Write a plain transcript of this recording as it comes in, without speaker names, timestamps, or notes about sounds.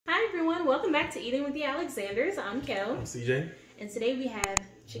everyone, welcome back to Eating with the Alexanders. I'm Kel. I'm CJ. And today we have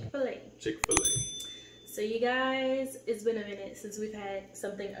Chick-Fil-A. Chick-Fil-A. So you guys, it's been a minute since we've had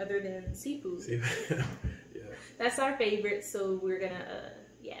something other than seafood. Yeah. That's our favorite, so we're gonna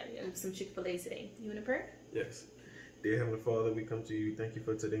do some Chick-Fil-A today. You wanna pray? Yes. Dear Heavenly Father, we come to you. Thank you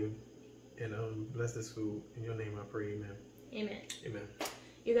for today. And bless this food. In your name I pray, amen. Amen. Amen.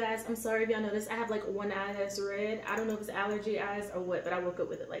 You guys, I'm sorry if y'all noticed, I have like one eye that's red. I don't know if it's allergy eyes or what, but I woke up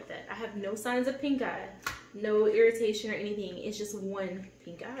with it like that. I have no signs of pink eye, no irritation or anything. It's just one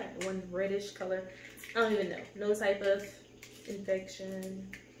pink eye, one reddish color. I don't even know. No type of infection.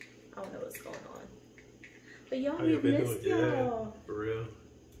 I don't know what's going on. But y'all, we've missed y'all. Yeah, for real.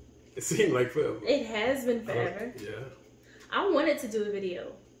 It seemed like forever. It has been forever. Yeah. I wanted to do a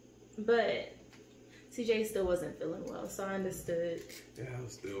video, but CJ still wasn't feeling well, so I understood. Yeah, I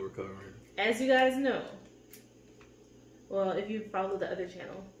was still recovering. As you guys know, well, if you follow the other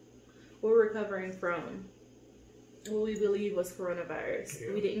channel, we're recovering from what we believe was coronavirus.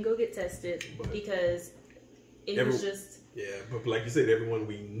 Yeah. We didn't go get tested because it was just... Yeah, but like you said, everyone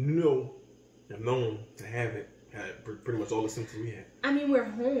we know have known to have it had pretty much all the symptoms we had. I mean, we're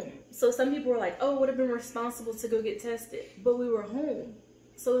home. So some people were like, oh, it would have been responsible to go get tested. But we were home.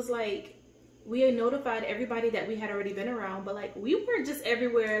 So it's like... we had notified everybody that we had already been around, but like we weren't just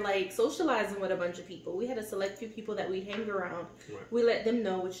everywhere like socializing with a bunch of people. We had a select few people that we hang around. Right. We let them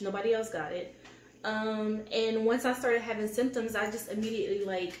know, which nobody else got it. And once I started having symptoms, I just immediately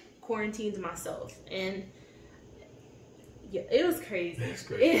like quarantined myself, and yeah, it was crazy. That's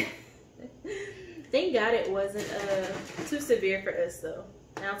crazy. Thank God it wasn't too severe for us though.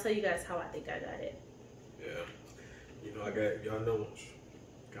 And I'll tell you guys how I think I got it. Yeah, you know, I got, y'all know,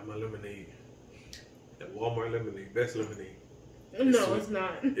 got my lemonade. That Walmart lemonade, best lemonade. No, it's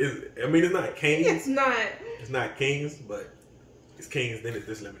not. I mean, it's not Cane's. It's not. It's not Cane's, but it's Cane's, then it's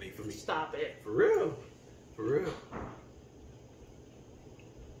this lemonade for me. Stop it. For real. For real.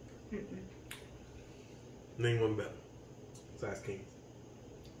 Name one better besides Cane's.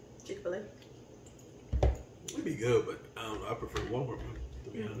 Chick-Fil-A. It'd be good, but I don't know. I prefer Walmart, to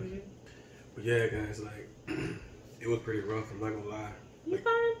be honest. But yeah, guys, like, it was pretty rough. I'm not gonna lie. You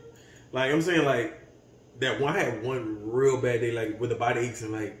fine? Like, I'm saying, like, that one, I had one real bad day, like, with the body aches,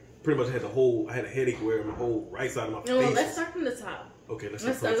 and, like, pretty much had I had a headache where my whole right side of my face. Well, let's start from the top. Okay, let's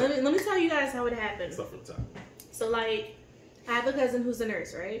start from the top. Let me tell you guys how it happened. Let's start from the top. So, like, I have a cousin who's a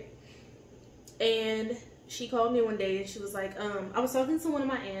nurse, right? And she called me one day, and she was like, I was talking to one of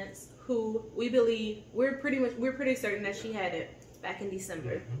my aunts who we believe, we're pretty certain that she had it back in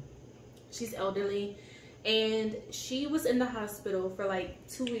December. She's elderly. And she was in the hospital for like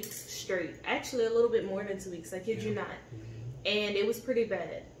 2 weeks straight. Actually, a little bit more than 2 weeks. I kid you not. And it was pretty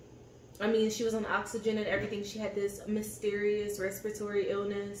bad. I mean, she was on oxygen and everything. She had this mysterious respiratory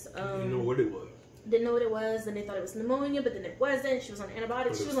illness. Didn't know what it was. Didn't know what it was. And they thought it was pneumonia, but then it wasn't. She was on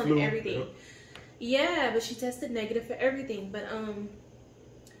antibiotics. She was on everything. Yeah, but she tested negative for everything. But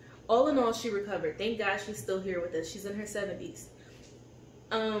all in all, she recovered. Thank God she's still here with us. She's in her 70s.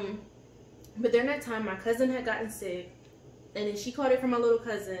 But during that time, my cousin had gotten sick, and then she caught it from my little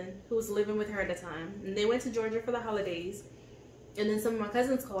cousin who was living with her at the time. And they went to Georgia for the holidays, and then some of my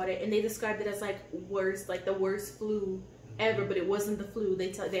cousins caught it, and they described it as like worse, like the worst flu ever, but it wasn't the flu.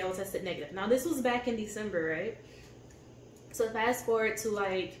 They all tested negative. Now this was back in December, right? So fast forward to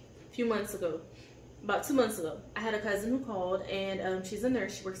like a few months ago, about 2 months ago, I had a cousin who called, and she's a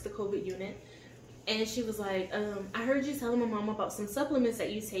nurse. She works the COVID unit. And she was like, I heard you telling my mom about some supplements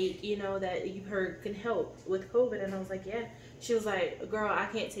that you take, you know, that you've heard can help with COVID. And I was like, yeah. She was like, girl, I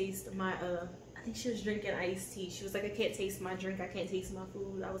can't taste my, I think she was drinking iced tea. She was like, I can't taste my drink. I can't taste my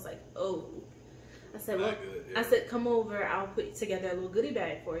food. I was like, oh. I said, look, I said, come over. I'll put together a little goodie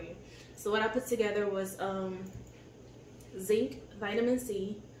bag for you. So what I put together was zinc, vitamin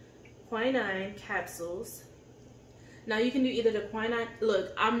C, quinine capsules. Now, you can do either the quinine.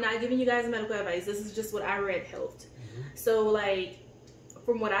 Look, I'm not giving you guys medical advice. This is just what I read helped. So, like,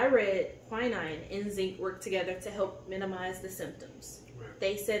 from what I read, quinine and zinc work together to help minimize the symptoms. Right.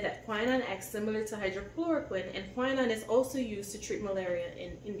 They said that quinine acts similar to hydrochloroquine, and quinine is also used to treat malaria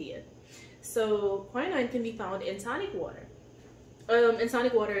in India. So, quinine can be found in tonic water. And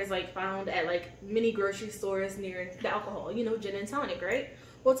tonic water is, like, found at, like, many grocery stores near the alcohol. You know, gin and tonic, right?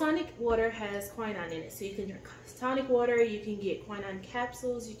 Well, tonic water has quinine in it, so you can drink tonic water, you can get quinine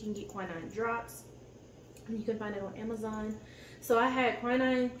capsules, you can get quinine drops, and you can find it on Amazon. So I had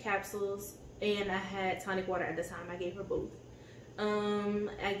quinine capsules, and I had tonic water at the time. I gave her both.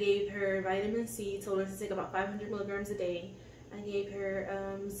 I gave her vitamin C, told her to take about 500 milligrams a day. I gave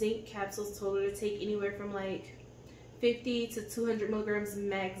her zinc capsules, told her to take anywhere from like 50 to 200 milligrams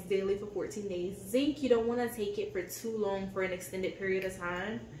max daily for 14 days. Zinc, you don't want to take it for too long for an extended period of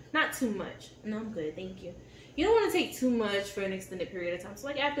time. Not too much. No, I'm good, thank you. You don't want to take too much for an extended period of time. So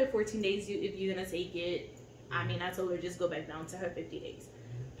like after 14 days, if you're going to take it, I mean, I told her just go back down to her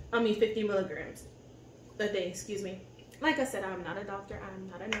 50 milligrams a day, excuse me. Like I said, I'm not a doctor, I'm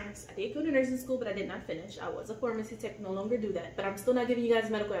not a nurse. I did go to nursing school, but I did not finish. I was a pharmacy tech, no longer do that. But I'm still not giving you guys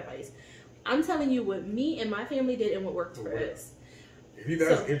medical advice. I'm telling you what me and my family did and what worked for us. If you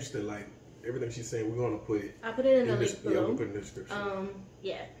guys are interested, like everything she's saying, we're going to put it. I put it in the link below. Yeah, we'll put it in the description.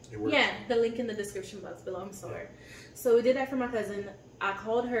 Yeah. Yeah, the link in the description box below. I'm sorry. So we did that for my cousin. I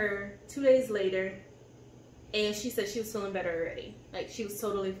called her 2 days later, and she said she was feeling better already. Like, she was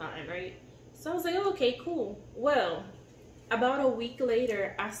totally fine, right? So I was like, oh, okay, cool. Well, about a week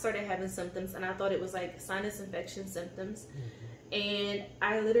later, I started having symptoms, and I thought it was like sinus infection symptoms. And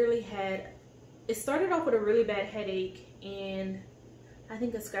I literally had, it started off with a really bad headache and I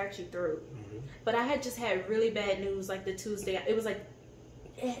think a scratchy throat. But I had just had really bad news like the Tuesday. It was like,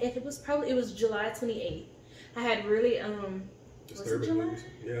 it was July 28th. I had really, was it July? News.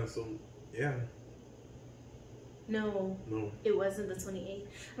 Yeah, so, yeah. No, it wasn't the 28th.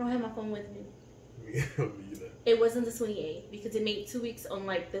 I don't have my phone with me. Yeah, it wasn't the 28th because it made 2 weeks on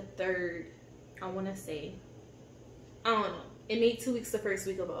like the 3rd, I want to say. I don't know. It made 2 weeks the first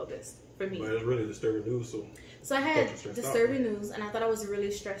week of August for me. But it was really disturbing news. So I had disturbing news, and I thought I was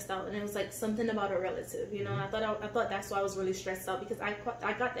really stressed out, and it was like something about a relative, you know. I thought that's why I was really stressed out because I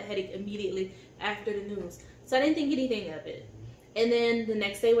got the headache immediately after the news, so I didn't think anything of it. And then the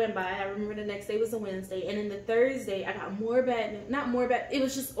next day went by. I remember the next day was a Wednesday, and then the Thursday I got more bad news. Not more bad. It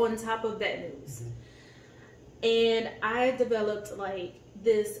was just on top of that news, and I developed like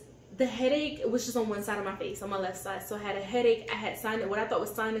this. The headache was just on one side of my face, on my left side. So I had a headache, I had what I thought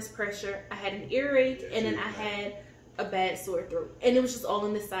was sinus pressure, I had an earache, and then I had a bad sore throat. And it was just all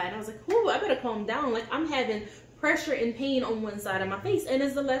on this side. I was like, whoo, I better calm down. Like, I'm having pressure and pain on one side of my face, and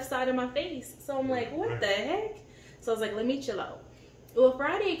it's the left side of my face. So I'm like, what the heck? So I was like, let me chill out. Well,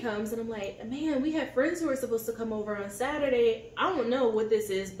 Friday comes, and I'm like, man, we have friends who are supposed to come over on Saturday. I don't know what this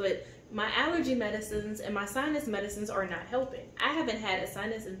is, but my allergy medicines and my sinus medicines are not helping. I haven't had a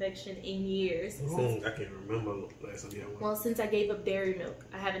sinus infection in years. I can't remember last time you had one. Well, since I gave up dairy milk,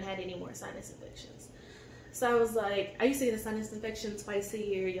 I haven't had any more sinus infections. So I was like, I used to get a sinus infection twice a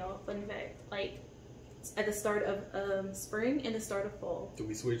year, y'all. Fun fact. Like, at the start of spring and the start of fall. So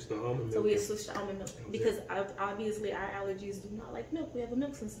we switched to almond milk. So we switched to almond milk because obviously our allergies do not like milk. We have a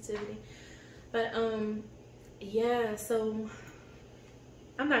milk sensitivity. But, yeah, so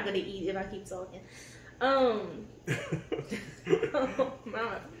I'm not gonna eat if I keep talking. Oh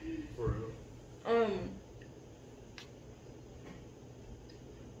my.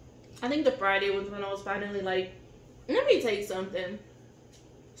 I think the Friday was when I was finally like, let me take something.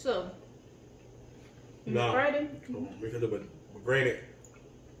 So Friday. But granted,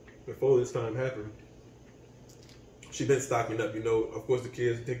 before this time happened, she been stocking up. You know, of course the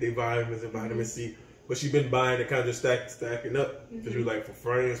kids take their vitamins and vitamin C. But she's been buying and kind of just stacking up. Because you're like, for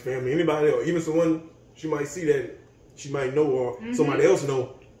friends, family, anybody, or even someone she might see that she might know or somebody else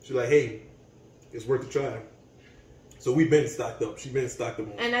know. She's like, hey, it's worth a try. So we've been stocked up. She's been stocked up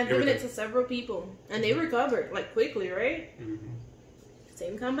on and I've given it to several people. And they recovered, like, quickly, right?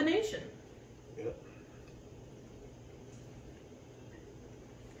 Same combination. Yep.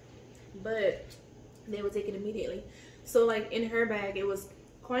 But they would take it immediately. So, like, in her bag, it was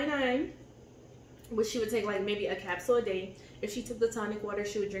quinine, which she would take like maybe a capsule a day. If she took the tonic water,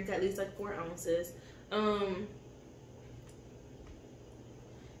 she would drink at least like 4 ounces.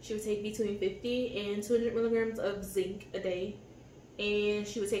 She would take between 50 and 200 milligrams of zinc a day, and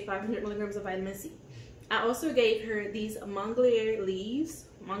she would take 500 milligrams of vitamin C. I also gave her these manglier leaves.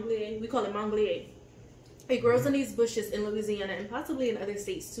 Manglier, we call it manglier. It grows in these bushes in Louisiana and possibly in other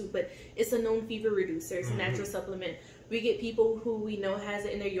states too, but it's a known fever reducer. It's a natural supplement. We get people who we know has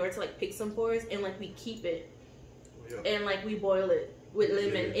it in their yard to like pick some for us, and like we keep it, and like we boil it with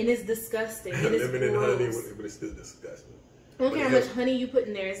lemon, and it's disgusting. It is lemon and honey, but it's still disgusting. I don't care how much honey you put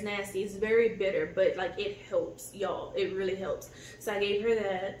in there; it's nasty. It's very bitter, but like it helps, y'all. It really helps. So I gave her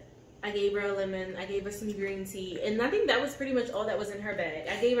that. I gave her a lemon. I gave her some green tea, and I think that was pretty much all that was in her bag.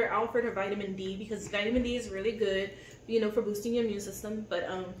 I offered her vitamin D because vitamin D is really good, you know, for boosting your immune system. But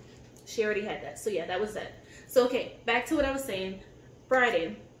she already had that, so yeah, that was that. So, okay, back to what I was saying.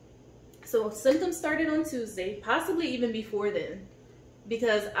 Friday. So, symptoms started on Tuesday, possibly even before then.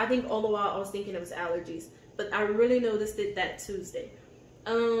 Because I think all the while I was thinking it was allergies. But I really noticed it that Tuesday.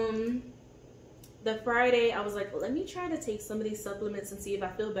 The Friday, I was like, well, let me try to take some of these supplements and see if I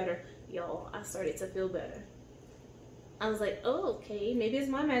feel better. Y'all, I started to feel better. I was like, oh, okay, maybe it's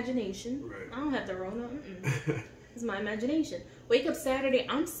my imagination. Right. I don't have the Rona. It's my imagination. Wake up Saturday,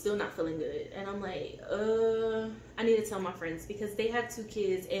 I'm still not feeling good. And I'm like, I need to tell my friends because they have 2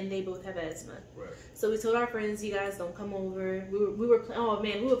 kids and they both have asthma. Right. So we told our friends, you guys don't come over. We were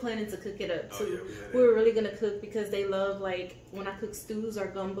planning to cook it up too. Oh, yeah, we were really gonna cook because they love like when I cook stews or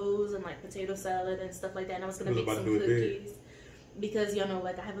gumbos and like potato salad and stuff like that. And I was gonna make some cookies because y'all know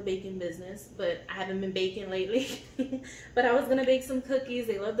like I have a baking business, but I haven't been baking lately. But I was gonna bake some cookies.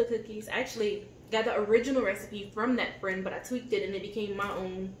 They love the cookies. Actually, got the original recipe from that friend, but I tweaked it and it became my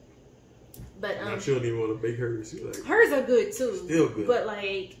own. But now she don't even want to bake hers. Like, hers are good too. Still good. But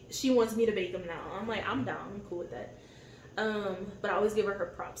like she wants me to bake them now. I'm like, I'm down. I'm cool with that. But I always give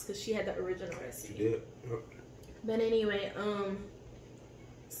her props because she had the original recipe. She did. Yep. But anyway,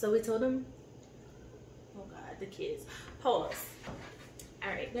 so we told them. Oh God, the kids. Pause. All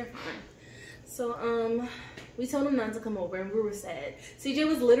right, they're fine. So we told them not to come over, and we were sad. CJ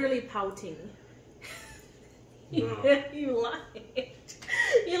was literally pouting. No. You lying.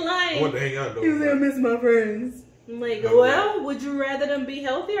 You lying. I want to hang out though. You said I miss my friends. I'm like, well, would you rather them be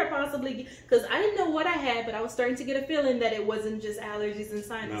healthy or possibly... Because I didn't know what I had, but I was starting to get a feeling that it wasn't just allergies and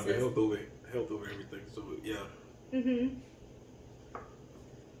sinuses. Nah, but health over everything. So, yeah.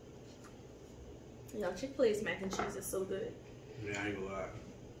 Yo, Chick-fil-A's mac and cheese is so good. Yeah, I ain't gonna lie.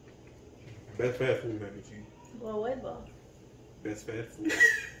 Best fast food mac and cheese. Well, what, Bob? Best fast food.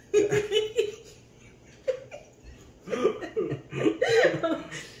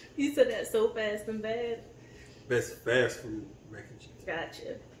 You said that so fast and bad. Best fast food mac and cheese.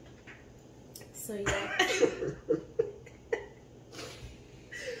 Gotcha. So yeah.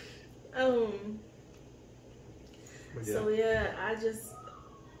 So yeah,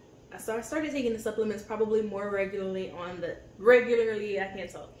 I started taking the supplements probably more regularly I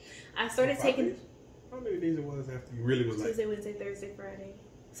can't talk. I started taking. How many days it was after you really was like Tuesday, Wednesday, Thursday, Friday.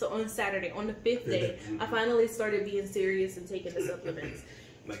 So on Saturday, on the 5th day, I finally started being serious and taking the supplements.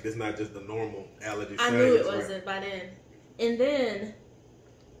 Like it's not just the normal allergy. I knew it wasn't by then. And then,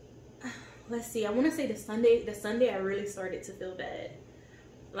 let's see, I want to say the Sunday I really started to feel bad.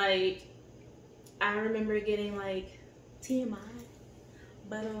 Like, I remember getting like TMI,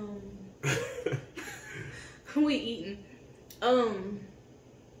 but we eating.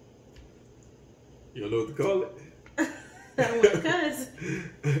 You don't know what to call it? I don't want to cuss.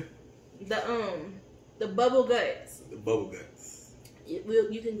 The bubble guts. The bubble guts.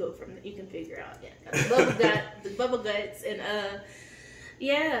 You can go from there. You can figure out. Yeah, the bubble guts, and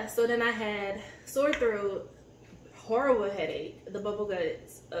yeah. So then I had sore throat, horrible headache, the bubble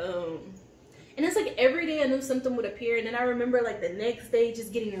guts, and it's like every day a new symptom would appear, and then I remember like the next day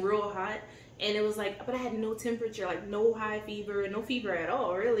just getting real hot, and it was like, but I had no temperature, like no high fever, no fever at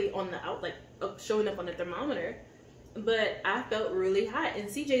all, really on the showing up on the thermometer. But I felt really hot, and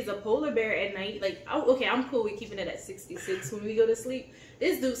CJ's a polar bear at night. Like, oh, okay, I'm cool with keeping it at 66 when we go to sleep.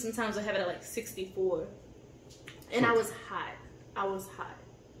 This dude sometimes will have it at like 64, and I was hot.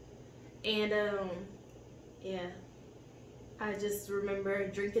 And yeah, I just remember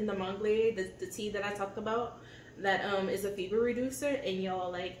drinking the Mangle, the tea that I talked about. That is a fever reducer, and y'all,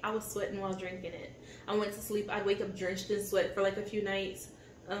 like, I was sweating while drinking it. I went to sleep. I'd wake up drenched in sweat for like a few nights.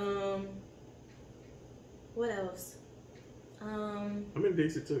 What else? How many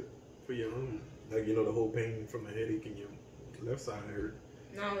days it took for your like, you know, the whole pain from the headache in your left side hurt?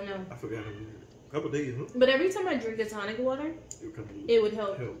 No. I forgot. A couple days, huh? But every time I drink a tonic water, it would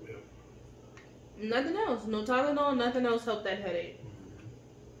help. Yeah. Nothing else. No Tylenol, nothing else helped that headache.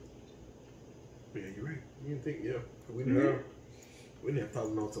 Yeah, you're right. You didn't think, yeah. We didn't have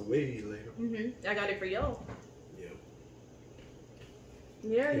Tylenol till way later. I got it for y'all. Yeah.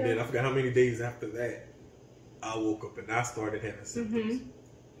 Yeah. And then I forgot how many days after that I woke up and I started having symptoms.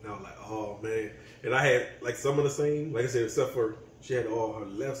 And I was like, oh man. And I had like some of the same, like I said, except for she had all her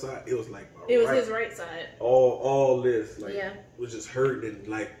left side. It was like his right side. All this, like, was just hurting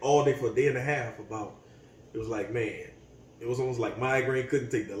like all day for a day and a half. It was like, man, it was almost like migraine. Couldn't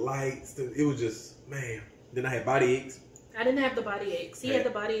take the lights. It was just, man. Then I had body aches. I didn't have the body aches. He had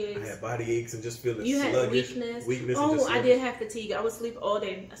the body aches. I had body aches and just feeling sluggish. You had weakness. Oh, I did have fatigue. I would sleep all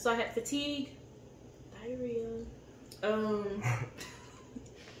day. So I had fatigue, diarrhea,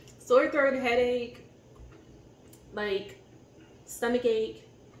 sore throat, headache, like stomach ache,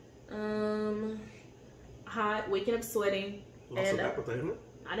 hot, waking up sweating. Loss of appetite, huh?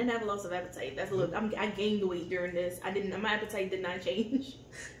 I didn't have a loss of appetite. That's a little. I gained weight during this. My appetite did not change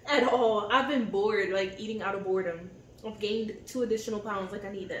at all. I've been bored, like eating out of boredom. I've gained 2 additional pounds. Like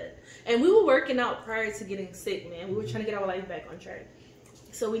I need that. And we were working out prior to getting sick, man. We were trying to get our life back on track.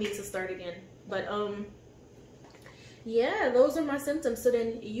 So we need to start again. But Yeah, those are my symptoms. So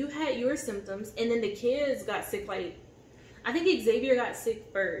then you had your symptoms, and then the kids got sick. Like, I think Xavier got sick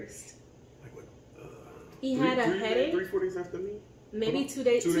first. Like what? He had a headache. 3-4 days after me? Maybe 2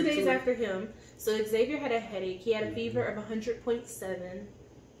 days. 2 days after him. So Xavier had a headache. He had a fever of 100.7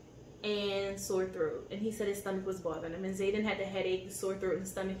 and sore throat. And he said his stomach was bothering him. And Zayden had the headache, the sore throat, and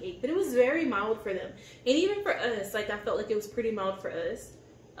stomach ache. But it was very mild for them. And even for us, like, I felt like it was pretty mild for us.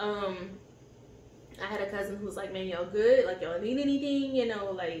 I had a cousin who was like, man, y'all good? Like, y'all need anything? You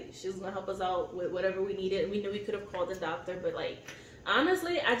know, like, she was going to help us out with whatever we needed. And we knew we could have called the doctor. But, like,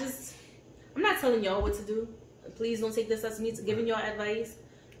 honestly, I'm not telling y'all what to do. Please don't take this as me giving y'all advice.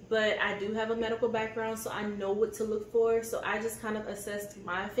 But I do have a medical background, so I know what to look for. So I just kind of assessed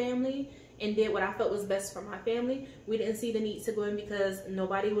my family and did what I felt was best for my family. We didn't see the need to go in because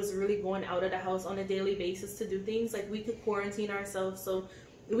nobody was really going out of the house on a daily basis to do things. Like, we could quarantine ourselves. So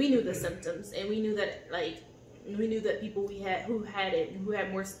we knew the symptoms, and we knew that, like, people who had it, and who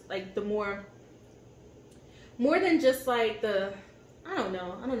had more, like, more than just like I don't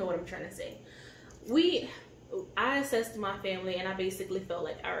know what I'm trying to say. I assessed my family, and I basically felt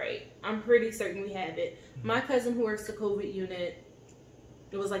like, all right, I'm pretty certain we have it. My cousin who works the COVID unit,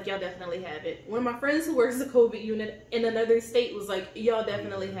 it was like, y'all definitely have it. One of my friends who works the COVID unit in another state was like, y'all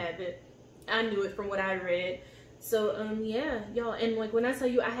definitely have it. I knew it from what I read. So, yeah, y'all, and like, when I tell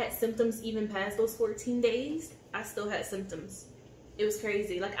you I had symptoms even past those 14 days, I still had symptoms. It was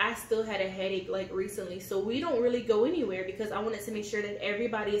crazy. Like, I still had a headache, like, recently. So we don't really go anywhere because I wanted to make sure that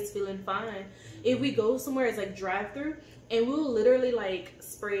everybody is feeling fine. If we go somewhere, it's like drive-through, and we'll literally, like,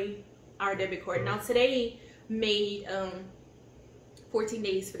 spray our debit card. Now, today made 14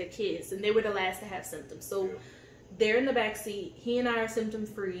 days for the kids, and they were the last to have symptoms. So they're in the back seat. He and I are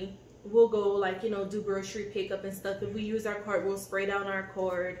symptom-free. We'll go, like, you know, do grocery pickup and stuff. If we use our card, we'll spray down our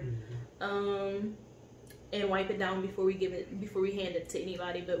card. And wipe it down before we hand it to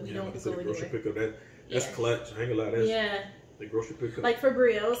anybody, but we don't go anywhere. Grocery pickup, that's clutch. I ain't gonna lie, the grocery pickup. Like, for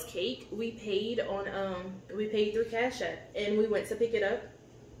Brielle's cake, we paid through Cash App, and we went to pick it up.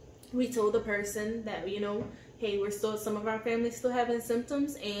 We told the person that, you know, hey, some of our family still having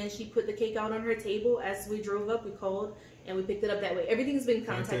symptoms, and she put the cake out on her table. As we drove up, we called and we picked it up that way. Everything's been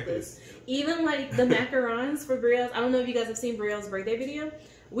contactless. Even like the macarons for Brielle's. I don't know if you guys have seen Brielle's birthday video.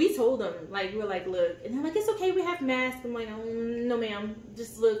 We told them, like, we're like, look, and they're like, it's okay, we have masks. I'm like, no, ma'am,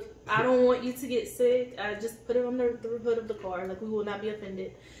 just look, I don't want you to get sick. I just put it on the hood of the car. Like, we will not be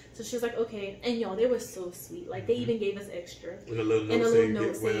offended. So she was like, okay. And y'all, they were so sweet. Like, they even gave us extra. And a little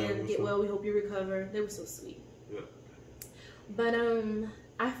note saying, get well, we hope you recover. They were so sweet. Yeah. But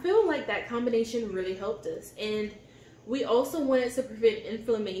I feel like that combination really helped us. And we also wanted to prevent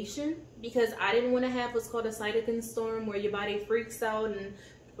inflammation, because I didn't want to have what's called a cytokine storm, where your body freaks out and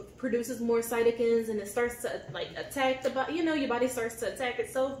produces more cytokines, and it starts to, like, attack the body. You know, your body starts to attack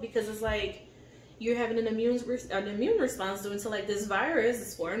itself, because it's like you're having an immune response due to, like, this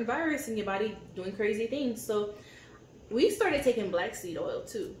foreign virus, and your body doing crazy things. So we started taking black seed oil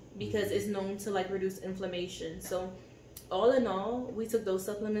too, because it's known to, like, reduce inflammation. So all in all, we took those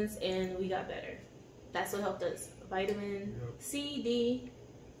supplements and we got better. That's what helped us. Vitamin C, D,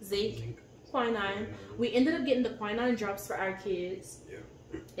 zinc, quinine. We ended up getting the quinine drops for our kids.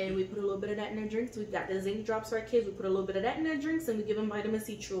 And we put a little bit of that in their drinks. We got the zinc drops for our kids. We put a little bit of that in their drinks, and we give them vitamin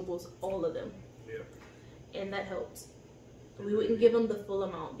C chewables, all of them. And that helps. We wouldn't give them the full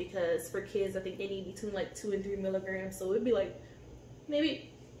amount, because for kids, I think they need between like 2 and 3 milligrams. So it'd be like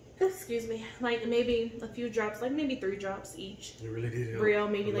maybe, like maybe a few drops, like maybe 3 drops each. It really did help.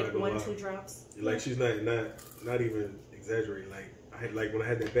 Brielle, maybe like 1-2 drops. Like, she's not even exaggerating. Like, when I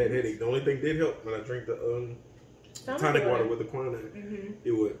had that bad headache, the only thing did help when I drank the tonic water with the quinine.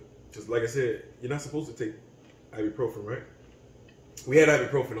 It would, just like I said, you're not supposed to take ibuprofen, right? We had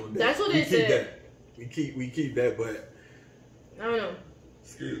ibuprofen on that. That's what it said. We keep that, but I don't know.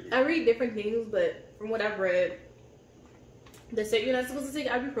 I read different things, but from what I've read, they say you're not supposed to take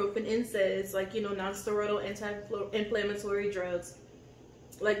ibuprofen, and says, like, you know, non-steroidal anti-inflammatory drugs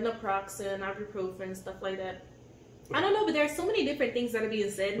like naproxen, ibuprofen, stuff like that. I don't know, but there are so many different things that are being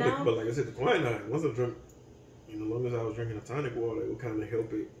said now. But like I said, the quinine, once I drank, as long as I was drinking a tonic water, it would kind of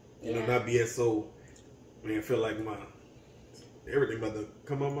help it, you know, not be as so, man, I feel like everything about to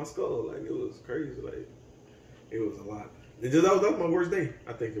come out my skull. Like, it was crazy. Like, it was a lot. That was my worst day,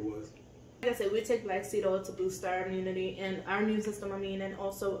 I think it was. Like I said, we take black seed oil to boost our immunity and our immune system, and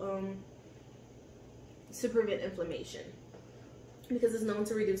also to prevent inflammation, because it's known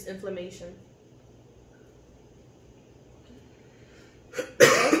to reduce inflammation.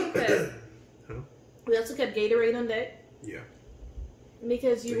 We also kept Gatorade on deck. Yeah.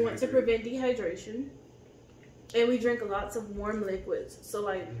 Because you want to prevent dehydration. And we drink lots of warm liquids. So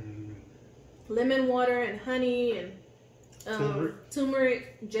like lemon water and honey and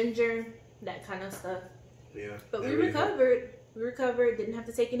turmeric, ginger, that kind of stuff. Yeah. But we recovered. We recovered. Didn't have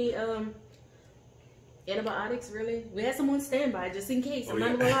to take any antibiotics really. We had some on standby just in case. I'm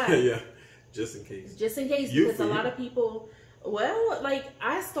not gonna lie. Yeah. Just in case. Just in case, because a lot of people. Well, like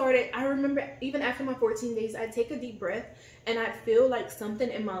I remember even after my 14 days, I'd take a deep breath and I'd feel like something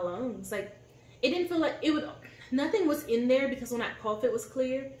in my lungs. Like it didn't feel like it would. Nothing was in there because when I cough, it was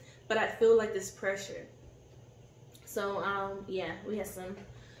clear, but I'd feel like this pressure. So yeah, we had some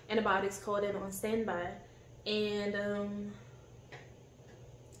antibiotics called in on standby, and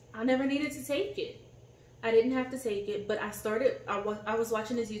I never needed to take it. I didn't have to take it, but I was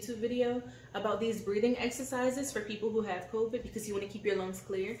watching this YouTube video about these breathing exercises for people who have COVID because you want to keep your lungs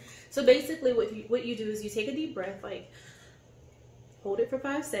clear. So basically what you do is you take a deep breath, like hold it for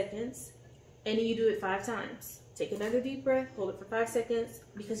 5 seconds, and then you do it 5 times. Take another deep breath, hold it for 5 seconds,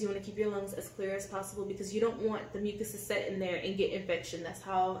 because you want to keep your lungs as clear as possible because you don't want the mucus to set in there and get infection. That's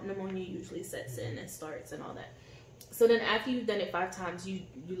how pneumonia usually sets in and starts and all that. So then after you've done it 5 times, you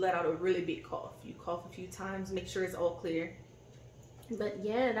let out a really big cough. You cough a few times, make sure it's all clear. But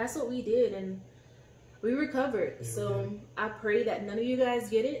yeah, that's what we did, and we recovered. Yeah, so I pray that none of you guys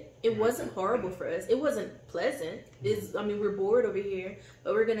get it. It wasn't horrible for us. It wasn't pleasant. I mean, we're bored over here,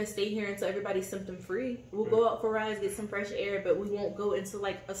 but we're gonna stay here until everybody's symptom free. We'll go out for rides, get some fresh air, but we won't go into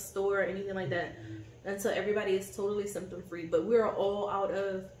like a store or anything like that until everybody is totally symptom free. But we're all out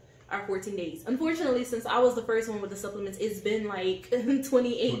of our 14 days. Unfortunately, since I was the first one with the supplements, it's been like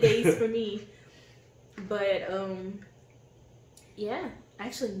 28 days for me. But yeah,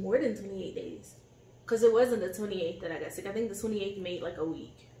 actually more than 28 days. Because it wasn't the 28th that I got sick. I think the 28th made like a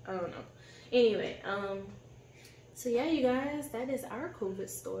week. I don't know. Anyway, so yeah, you guys, that is our COVID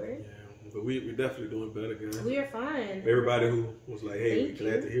story. Yeah, but we're definitely doing better, guys. We are fine. Everybody who was like, hey, we're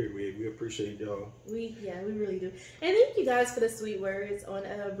glad to hear it. We appreciate y'all. We really do. And thank you guys for the sweet words on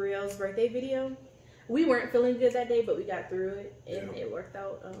Brielle's birthday video. We weren't feeling good that day, but we got through it, and it worked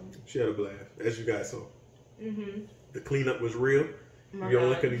out. She had a blast, as you guys saw. The cleanup was real. My you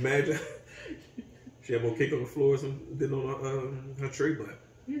only can imagine. She had more cake on the floor than on her tray, but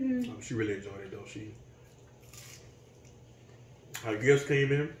she really enjoyed it, though. Our gifts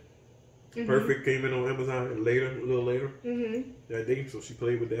came in. Perfect came in on Amazon a little later that day, so she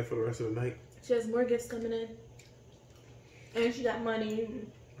played with that for the rest of the night. She has more gifts coming in, and she got money.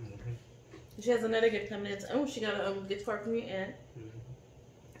 She has another gift coming in. Oh, she got a gift card from your aunt.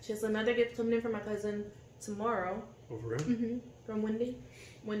 She has another gift coming in from my cousin tomorrow. Oh, for real? From Wendy.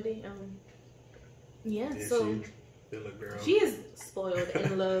 Yeah, yeah, so she is spoiled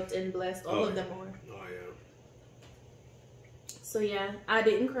and loved and blessed. All of them are. Oh yeah. So yeah, I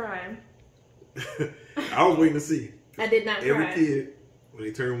didn't cry. I was waiting to see. I did not cry. Every kid, when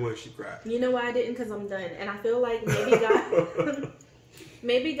they turned 1, she cried. You know why I didn't? Because I'm done. And I feel like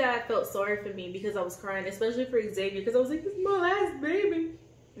maybe God felt sorry for me because I was crying, especially for Xavier, because I was like, this is my last baby.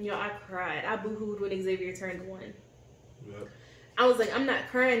 Yo, I cried. I boo-hooed when Xavier turned 1. Yep. I was like, I'm not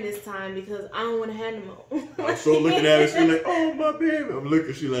crying this time because I don't want to have him on. I was so looking at her, she like, oh, my baby. I'm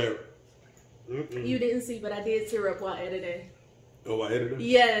looking, she like, You didn't see, but I did tear up while editing. Oh, I edited?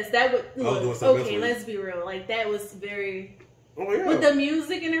 Yes, that would. I was doing something okay, else let's be real. Like, that was very. Oh, yeah. With the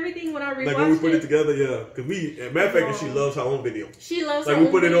music and everything, when I rewatched like when we put it together, yeah. Because matter of fact, she loves her own video. She loves her own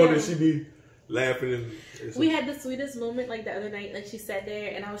we put video. it on and she be laughing. And we had the sweetest moment like the other night. Like she sat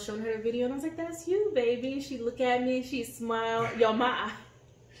there and I was showing her the video and I was like, "That's you, baby." She looked at me, she smiled. Yo, my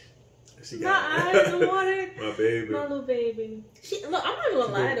eyes watered. My baby, my little baby. I'm not gonna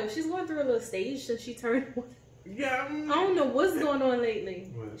lie though. She's going through a little stage since she turned 1. Yeah, I don't know what's going on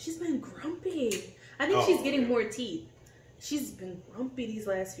lately. What? She's been grumpy. I think she's getting more teeth. She's been grumpy these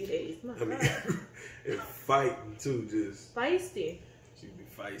last few days. I mean, and fighting too, just feisty. She be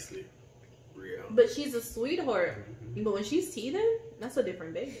feisty, real. But she's a sweetheart. But when she's teething, that's a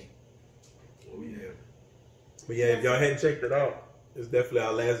different baby. Oh yeah. But yeah, if y'all hadn't checked it out, it's definitely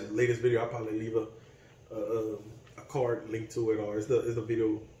our latest video. I'll probably leave a card link to it, or it's the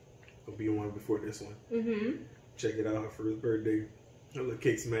video will be one before this one. Check it out. Her first birthday, her little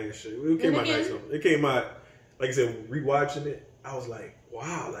cake smash. It came out nice. It came out. Like I said, rewatching it, I was like,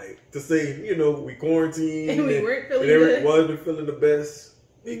 wow, like, to say, we quarantined and we weren't feeling good. Wasn't feeling the best.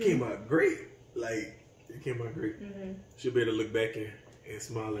 It came out great. Like, it came out great. She'll be able to look back and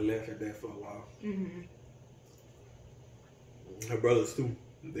smile and laugh at that for a while. Her brothers, too,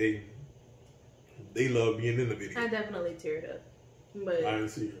 they love being in the video. I definitely teared up. But I didn't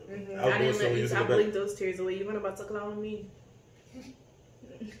see it. I didn't let you. I blinked those tears away. You weren't about to clown me.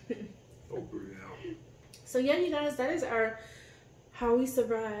 Oh, Brielle. So yeah, you guys, that is our how we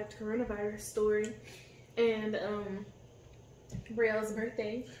survived coronavirus story. And Brielle's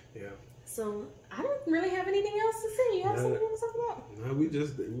birthday. Yeah. So I don't really have anything else to say. You have something you want to talk about? No, we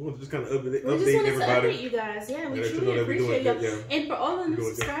want to just kind of update We just wanted everybody. to update you guys. Yeah, we Let you know truly that we appreciate y'all. doing good, And for all of the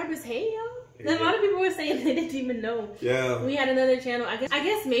subscribers, hey y'all. Yeah. A lot of people were saying they didn't even know. Yeah. We had another channel. I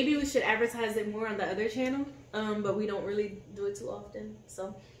guess maybe we should advertise it more on the other channel. But we don't really do it too often.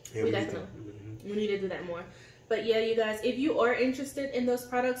 So Yeah, we definitely we need to do that more. But yeah, you guys, if you are interested in those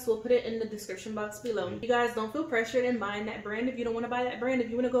products, we'll put it in the description box below. You guys don't feel pressured in buying that brand if you don't want to buy that brand. If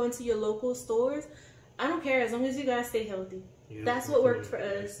you want to go into your local stores, I don't care as long as you guys stay healthy. Yeah, that's what worked for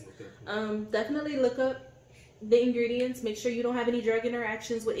us. Definitely look up the ingredients. Make sure you don't have any drug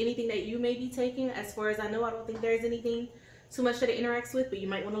interactions with anything that you may be taking. As far as I know, I don't think there's anything too much that it interacts with, but you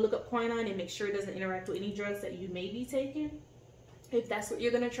might want to look up quinine and make sure it doesn't interact with any drugs that you may be taking, if that's what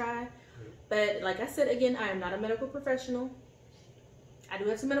you're going to try. But like I said, again, I am not a medical professional. I do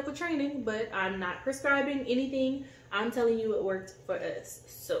have some medical training, but I'm not prescribing anything. I'm telling you it worked for us.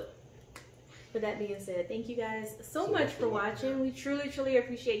 So with that being said, thank you guys so much for watching. We truly, truly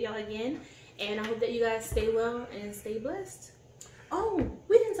appreciate y'all again. And I hope that you guys stay well and stay blessed. Oh,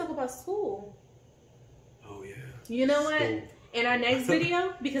 we didn't talk about school. Oh, yeah. You know what? In our next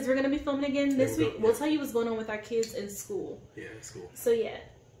video, because we're going to be filming again this week, we'll tell you what's going on with our kids in school. Yeah, in school. So, yeah.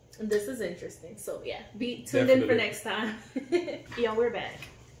 This is interesting. So, yeah. Be tuned in for next time. Y'all, we're back.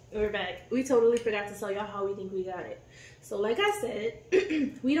 We're back. We totally forgot to tell y'all how we think we got it. So, like I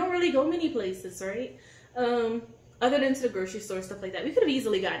said, we don't really go many places, right? Other than to the grocery store, stuff like that. We could have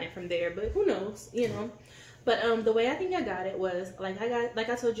easily gotten it from there, but who knows, you know? But the way I think I got it was, like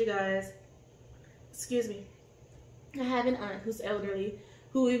I told you guys, excuse me, I have an aunt who's elderly,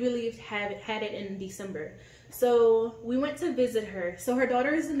 who we believe had it in December. So we went to visit her. So her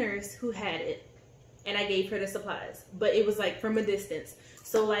daughter is a nurse who had it, and I gave her the supplies, but it was like from a distance.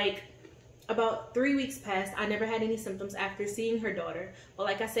 So like about 3 weeks passed. I never had any symptoms after seeing her daughter. But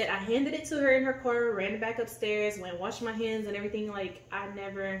like I said, I handed it to her in her car, ran back upstairs, went washed my hands and everything. Like I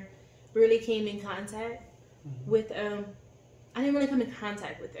never really came in contact with I didn't really come in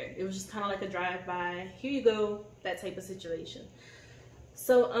contact with her. It was just kind of like a drive-by, here you go, that type of situation.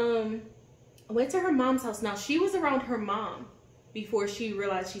 So I went to her mom's house. Now she was around her mom before she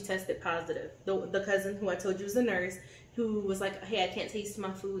realized she tested positive. The cousin who I told you was a nurse, who was like, hey, I can't taste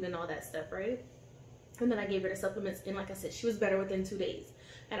my food and all that stuff, right? And then I gave her the supplements, and like I said, she was better within 2 days.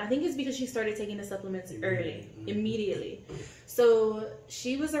 And I think it's because she started taking the supplements immediately. So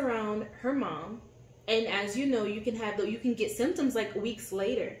she was around her mom, and as you know, you can get symptoms like weeks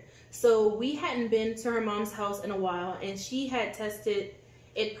later. So we hadn't been to her mom's house in a while, and she had tested.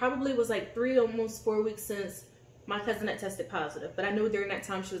 It probably was like 3, almost 4 weeks since my cousin had tested positive, but I know during that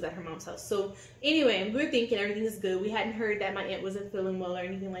time she was at her mom's house. So anyway, we were thinking everything is good. We hadn't heard that my aunt wasn't feeling well or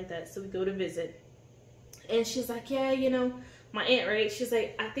anything like that. So we go to visit, and she's like, yeah, you know, my aunt, right? She's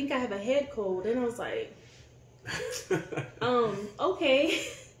like, I think I have a head cold. And I was like, okay.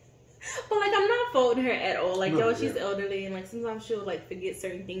 But like, I'm not faulting her at all. Like, y'all, she's elderly, and like sometimes she'll like forget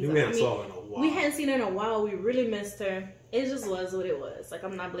certain things. We hadn't saw her in a while. We hadn't seen her in a while. We really missed her. It just was what it was. Like,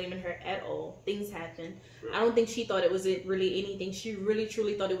 I'm not blaming her at all. Things happen. Right. I don't think she thought it was really anything. She really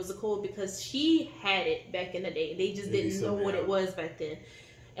truly thought it was a cold because she had it back in the day. They just didn't know what it was back then.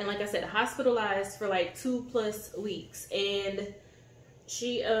 And like I said, hospitalized for like 2+ weeks. And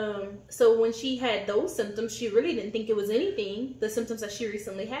she, so when she had those symptoms, she really didn't think it was anything, the symptoms that she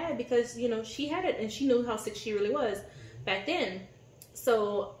recently had, because, you know, she had it and she knew how sick she really was back then.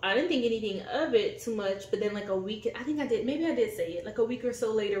 So I didn't think anything of it too much. But then like a week, I think I did, maybe I did say it, like a week or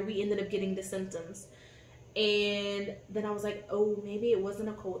so later, we ended up getting the symptoms. And then I was like, oh, maybe it wasn't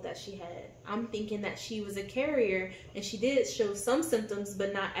a cold that she had. I'm thinking that she was a carrier, and she did show some symptoms,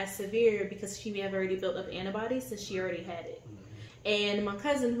 but not as severe because she may have already built up antibodies since she already had it. And my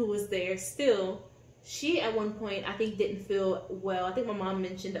cousin who was there still, she at one point, I think didn't feel well. I think my mom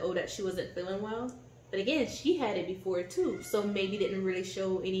mentioned, oh, that she wasn't feeling well. But again, she had it before too, so maybe didn't really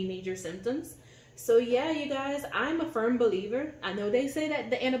show any major symptoms. So yeah, you guys, I'm a firm believer. I know they say that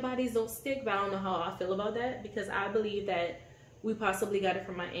the antibodies don't stick, but I don't know how I feel about that, because I believe that we possibly got it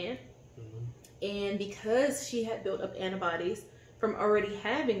from my aunt. And because she had built up antibodies from already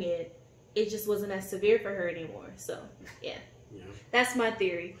having it, it just wasn't as severe for her anymore. So yeah. That's my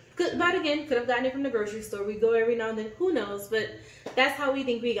theory. But again, could have gotten it from the grocery store. We go every now and then. Who knows? But that's how we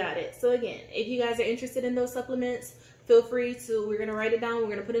think we got it. So again, if you guys are interested in those supplements, feel free to, we're going to write it down. We're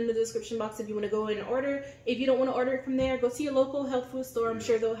going to put it in the description box if you want to go in and order. If you don't want to order it from there, go to your local health food store. I'm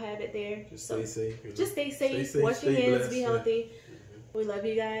sure they'll have it there. Just stay safe. You know. Just stay safe. Wash your hands. Be healthy. We love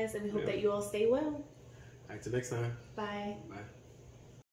you guys, and we hope that you all stay well. right, till next time. Bye. Bye.